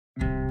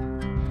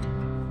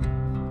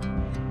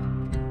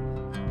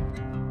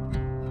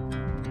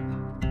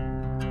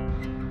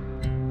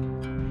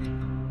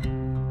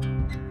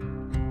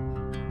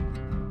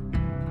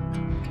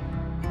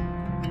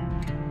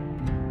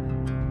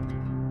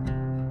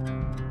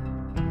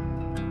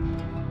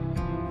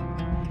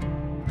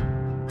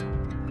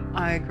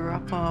I grew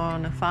up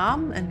on a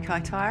farm in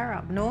Kaitaia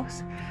up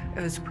north.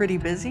 It was pretty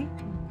busy,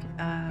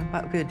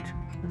 but good.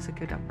 It was a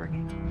good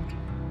upbringing.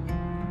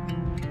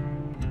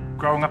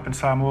 Growing up in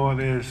Samoa,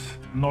 there's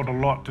not a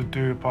lot to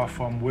do apart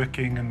from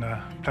working in the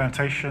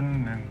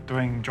plantation and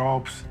doing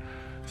jobs.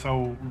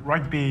 So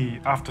rugby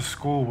after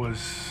school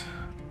was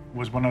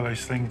one of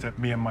those things that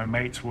me and my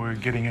mates were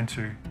getting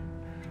into.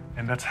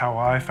 And that's how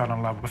I fell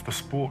in love with the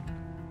sport.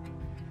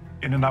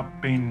 Ended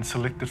up being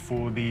selected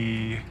for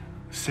the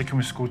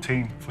secondary school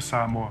team for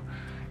Samoa,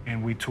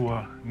 and we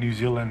tour New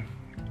Zealand.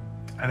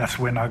 And that's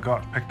when I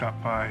got picked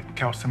up by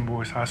Kelson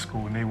Boys High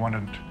School, and they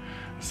wanted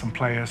some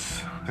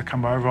players to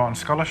come over on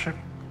scholarship.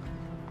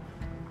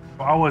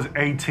 I was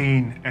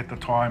 18 at the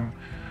time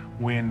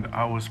when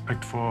I was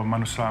picked for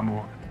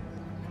Manusamoa.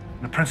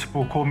 The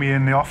principal called me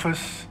in the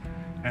office,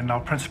 and our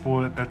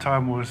principal at that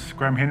time was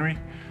Graham Henry,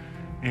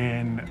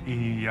 and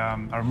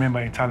I remember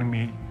him telling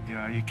me,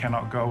 you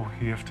cannot go,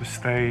 you have to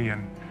stay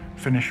and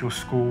finish your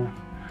school.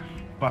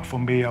 But for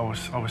me, I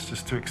was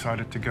just too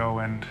excited to go,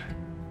 and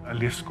I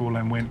left school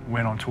and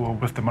went on tour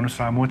with the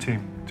Manusamoa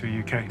team to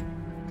UK.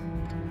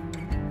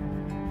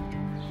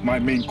 My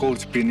main goal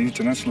is to be an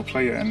international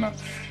player, and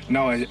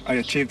now I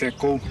achieved that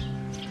goal,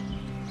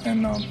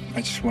 and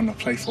I just want to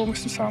play for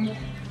Western Samoa.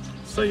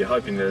 So you're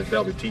hoping that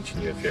they'll be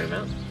teaching you a fair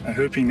amount? I'm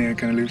hoping they're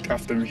going to look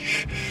after me.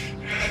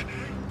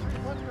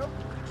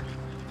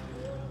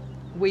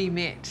 We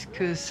met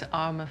because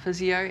I'm a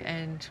physio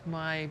and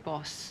my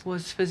boss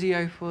was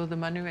physio for the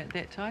Manu at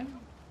that time.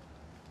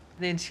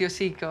 Then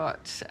Siaosi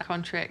got a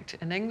contract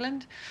in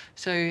England,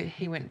 so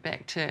he went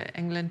back to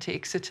England, to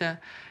Exeter,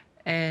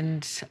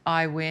 and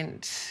I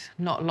went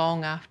not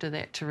long after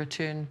that to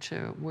return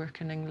to work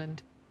in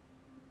England.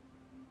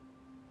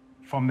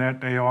 From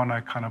that day on, I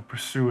kind of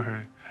pursued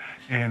her,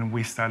 and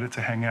we started to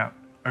hang out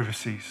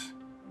overseas.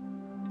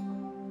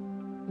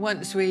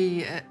 Once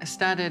we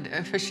started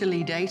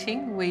officially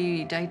dating,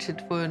 we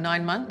dated for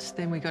 9 months,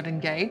 then we got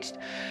engaged,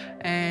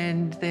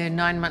 and then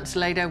 9 months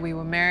later we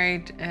were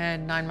married,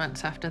 and 9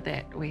 months after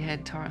that we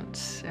had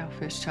Torrance, our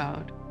first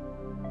child.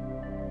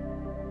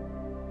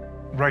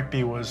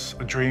 Rugby was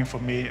a dream for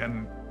me,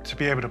 and to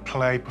be able to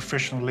play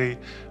professionally,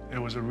 it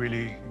was a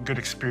really good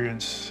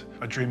experience,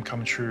 a dream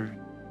come true.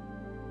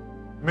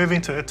 Moving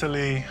to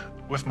Italy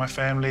with my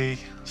family,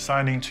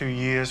 signing 2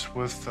 years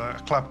with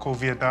a club called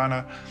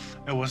Viadana,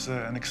 it was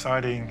an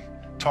exciting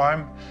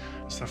time.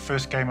 It's the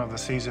first game of the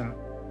season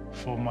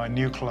for my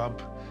new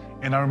club,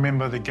 and I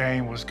remember the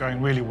game was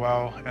going really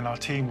well and our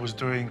team was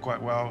doing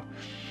quite well,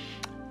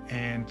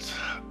 and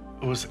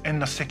it was in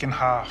the second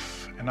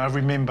half, and I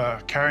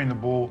remember carrying the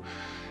ball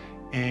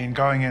and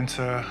going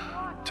into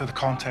the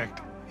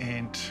contact,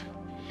 and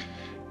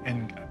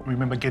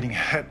remember getting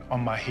hit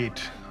on my head.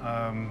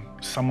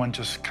 Someone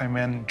just came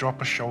in,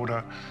 dropped a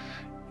shoulder,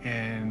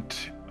 and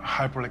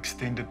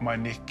hyperextended my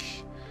neck,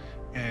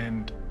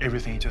 and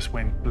everything just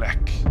went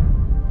black.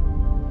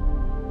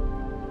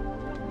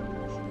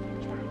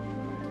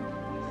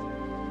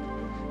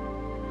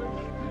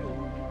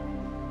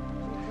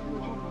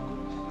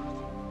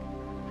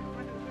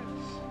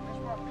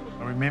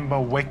 I remember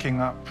waking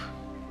up,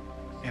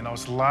 and I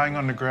was lying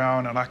on the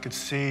ground, and I could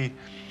see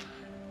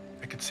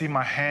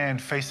my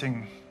hand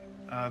facing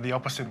the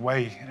opposite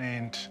way,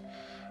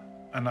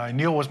 and I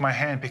knew it was my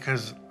hand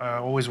because I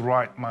always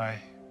write my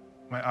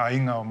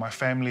ainga, or my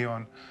family,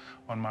 on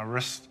my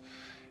wrist,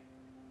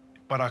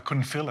 but I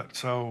couldn't feel it,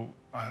 so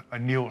I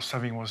knew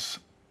something was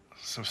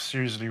so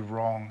seriously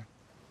wrong.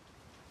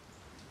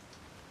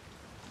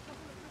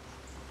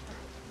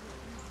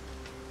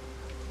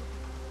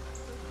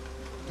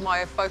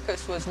 My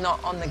focus was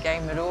not on the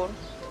game at all.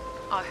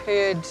 I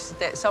heard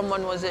that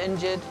someone was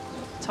injured.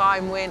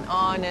 Time went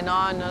on, and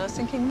I was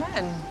thinking,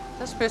 man,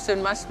 this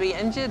person must be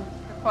injured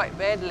quite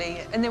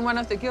badly. And then one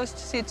of the girls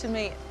said to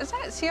me, is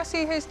that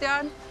Siaosi who's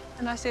down?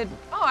 And I said,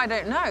 oh, I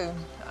don't know,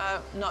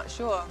 not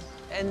sure.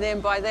 And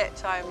then by that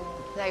time,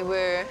 they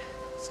were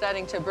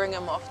starting to bring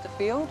him off the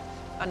field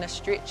on a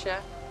stretcher,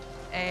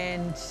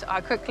 and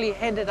I quickly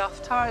handed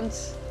off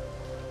Torrance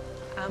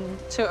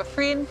to a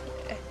friend,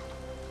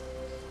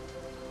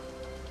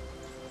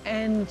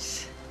 and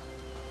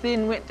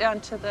then went down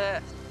to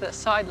the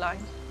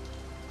sideline.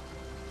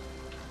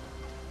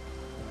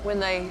 When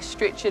they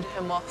stretchered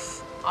him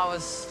off, I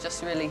was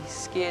just really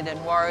scared and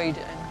worried,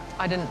 and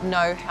I didn't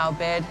know how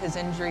bad his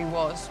injury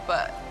was,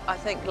 but I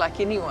think, like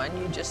anyone,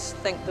 you just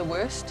think the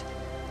worst.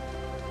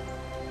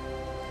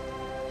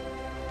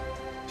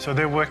 So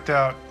that worked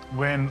out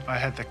when I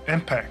had the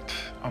impact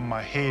on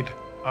my head.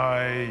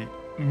 I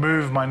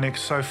moved my neck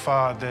so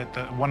far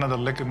that one of the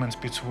ligaments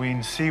between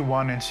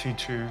C1 and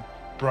C2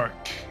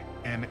 broke,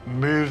 and it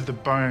moved the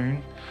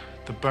bone.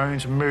 The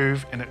bones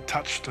moved, and it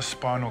touched the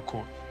spinal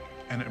cord,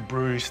 and it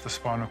bruised the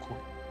spinal cord.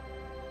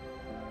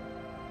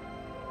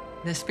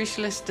 The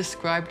specialist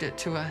described it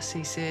to us.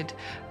 He said,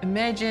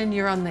 imagine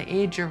you're on the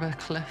edge of a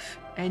cliff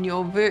and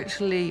you're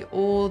virtually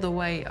all the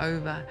way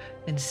over,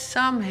 and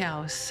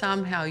somehow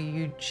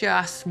you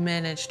just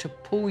manage to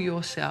pull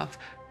yourself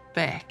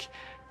back,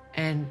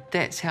 and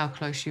that's how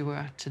close you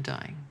were to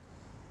dying.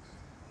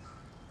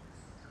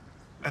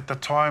 At the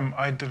time,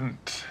 I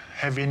didn't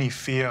have any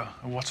fear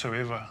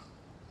whatsoever.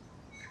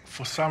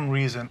 For some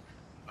reason,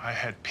 I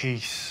had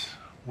peace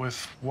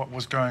with what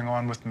was going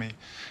on with me.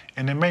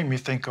 And it made me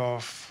think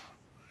of,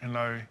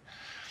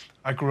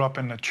 I grew up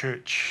in the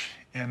church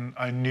and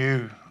I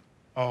knew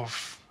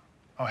of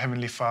our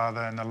Heavenly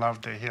Father and the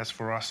love that He has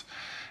for us.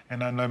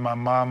 And I know my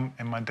mum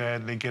and my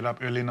dad, they get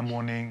up early in the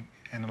morning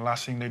and the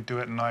last thing they do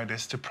at night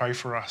is to pray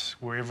for us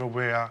wherever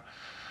we are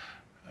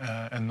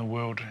in the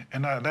world.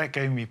 And that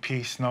gave me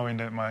peace knowing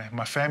that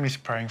my family's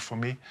praying for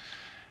me.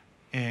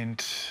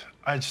 And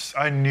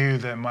I knew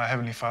that my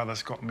Heavenly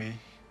Father's got me,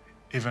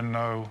 even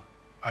though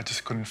I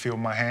just couldn't feel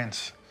my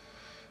hands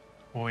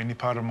or any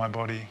part of my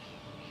body.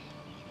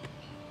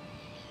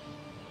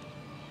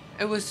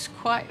 It was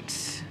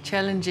quite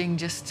challenging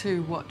just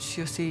to watch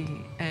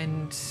Siaosi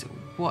and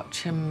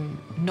watch him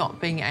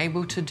not being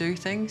able to do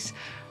things.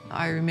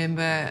 I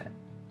remember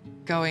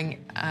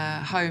going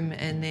home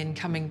and then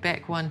coming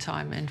back one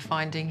time and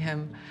finding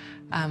him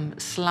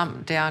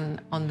slumped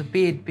down on the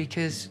bed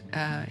because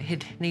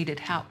he'd needed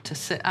help to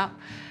sit up.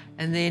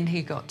 And then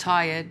he got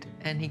tired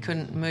and he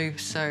couldn't move,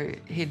 so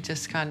he'd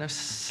just kind of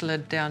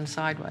slid down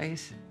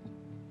sideways.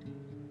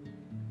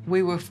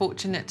 We were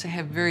fortunate to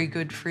have very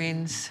good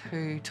friends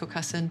who took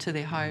us into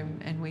their home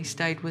and we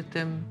stayed with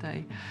them.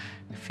 They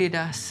fed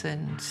us,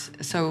 and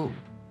so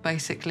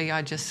basically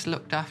I just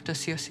looked after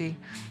Siaosi.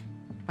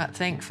 But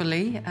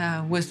thankfully,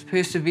 with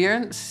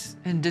perseverance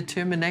and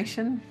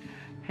determination,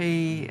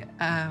 he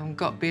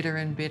got better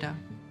and better.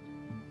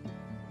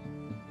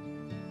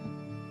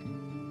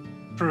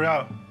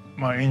 Throughout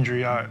my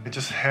injury, I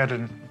just had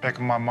in the back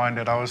of my mind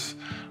that I was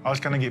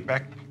going to get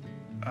back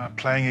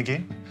playing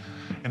again,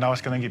 and I was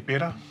going to get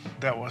better.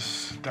 That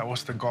was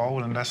the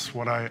goal, and that's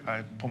what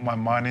I put my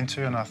mind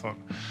into. And I thought,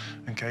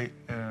 okay,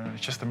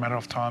 it's just a matter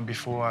of time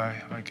before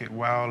I get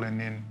well and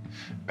then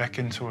back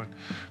into it.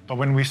 But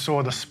when we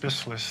saw the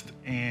specialist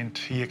and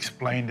he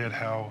explained it,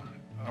 how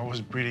I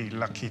was really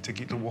lucky to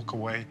get to walk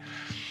away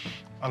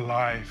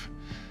alive.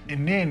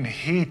 And then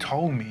he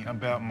told me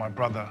about my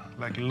brother.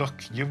 Like, look,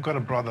 you've got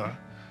a brother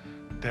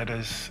that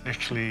is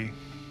actually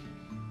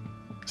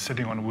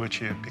sitting on a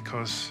wheelchair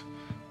because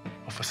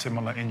of a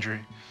similar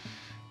injury.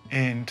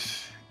 And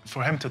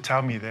for him to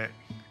tell me that,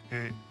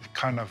 it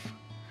kind of...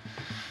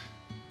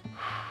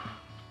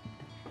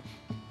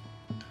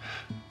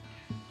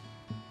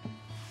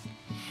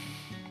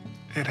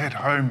 it hit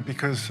home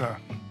because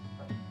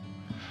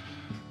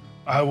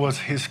I was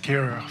his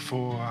carer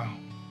for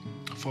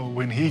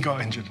when he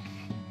got injured.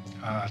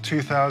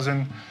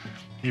 2000,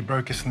 he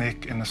broke his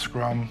neck in a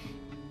scrum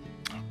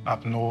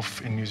up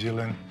north in New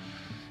Zealand.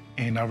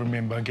 And I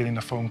remember getting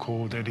a phone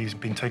call that he's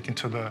been taken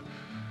to the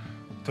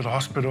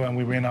hospital, and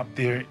we went up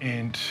there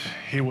and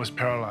he was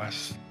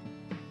paralyzed.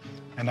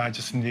 And I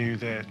just knew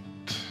that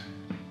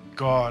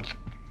God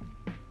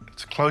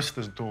is close to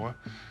this door,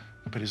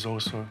 but He's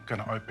also going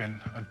to open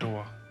a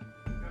door.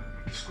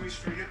 Squeeze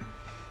through here.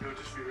 It'll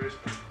just be rest.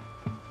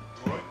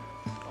 All right?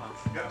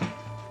 Yeah.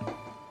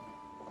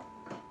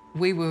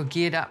 We were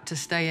geared up to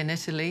stay in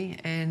Italy,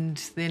 and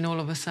then all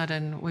of a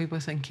sudden we were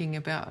thinking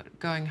about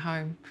going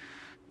home.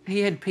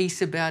 He had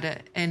peace about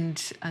it,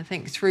 and I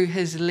think through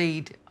his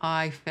lead,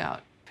 I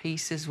felt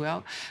peace as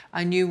well.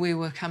 I knew we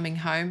were coming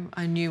home.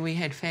 I knew we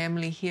had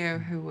family here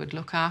who would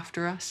look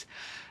after us,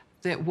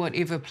 that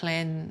whatever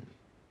plan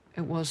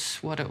it was,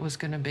 what it was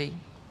going to be.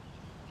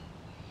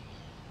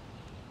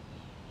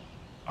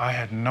 I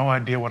had no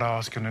idea what I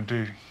was going to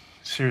do.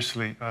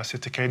 Seriously, I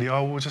said to Katie,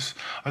 I'll just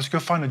go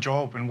find a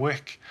job and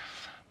work.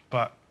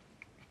 But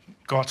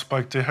God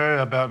spoke to her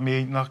about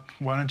me, look,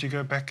 why don't you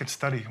go back and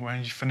study? Why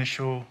don't you finish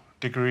your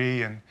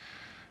degree and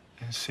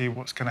see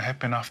what's going to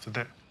happen after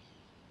that?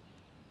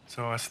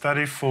 So I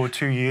studied for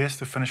 2 years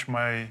to finish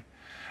my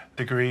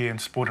degree in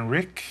sport and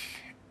rec.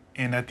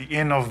 And at the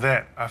end of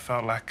that, I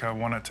felt like I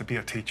wanted to be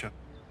a teacher.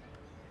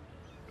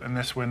 And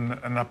that's when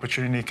an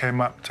opportunity came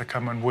up to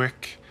come and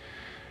work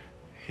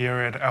here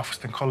at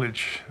Alfriston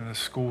College, a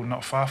school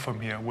not far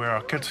from here, where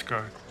our kids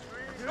go.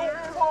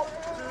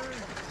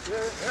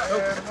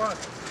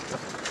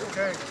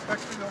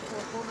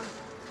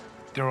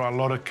 There are a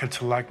lot of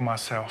kids like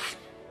myself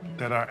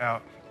that are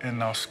out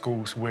in our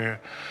schools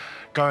where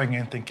going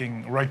in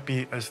thinking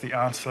rugby is the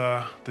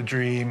answer, the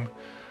dream,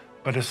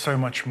 but there's so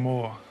much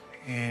more.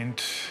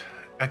 And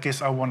I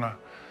guess I want to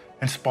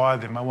inspire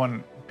them. I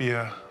want to be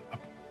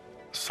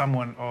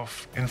someone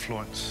of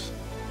influence.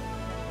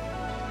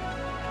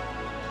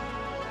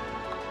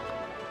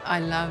 I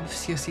love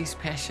Siaosi's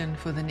passion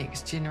for the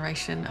next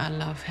generation. I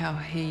love how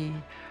he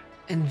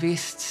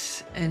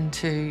invests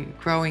into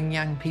growing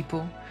young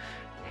people.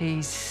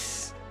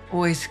 He's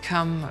always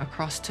come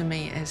across to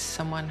me as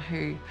someone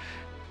who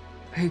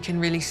can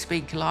really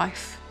speak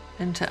life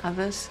into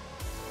others.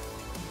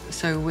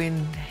 So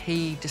when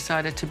he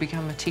decided to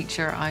become a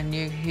teacher, I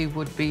knew he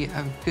would be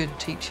a good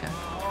teacher.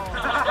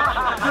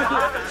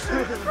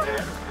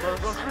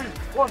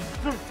 1,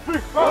 2,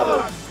 3,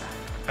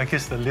 I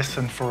guess the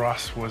lesson for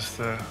us was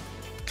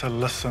to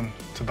listen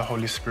to the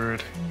Holy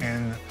Spirit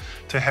and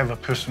to have a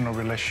personal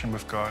relationship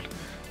with God,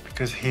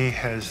 because He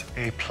has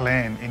a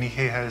plan and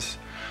He has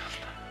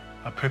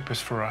a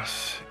purpose for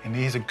us. And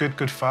He's a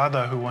good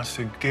Father who wants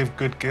to give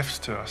good gifts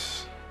to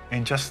us.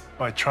 And just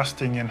by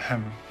trusting in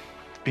Him,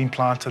 being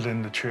planted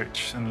in the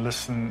church and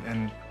listening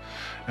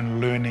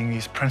and learning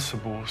these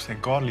principles, they're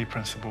godly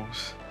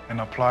principles, and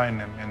applying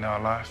them in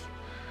our life,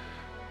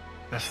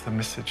 that's the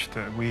message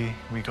that we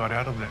got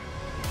out of that.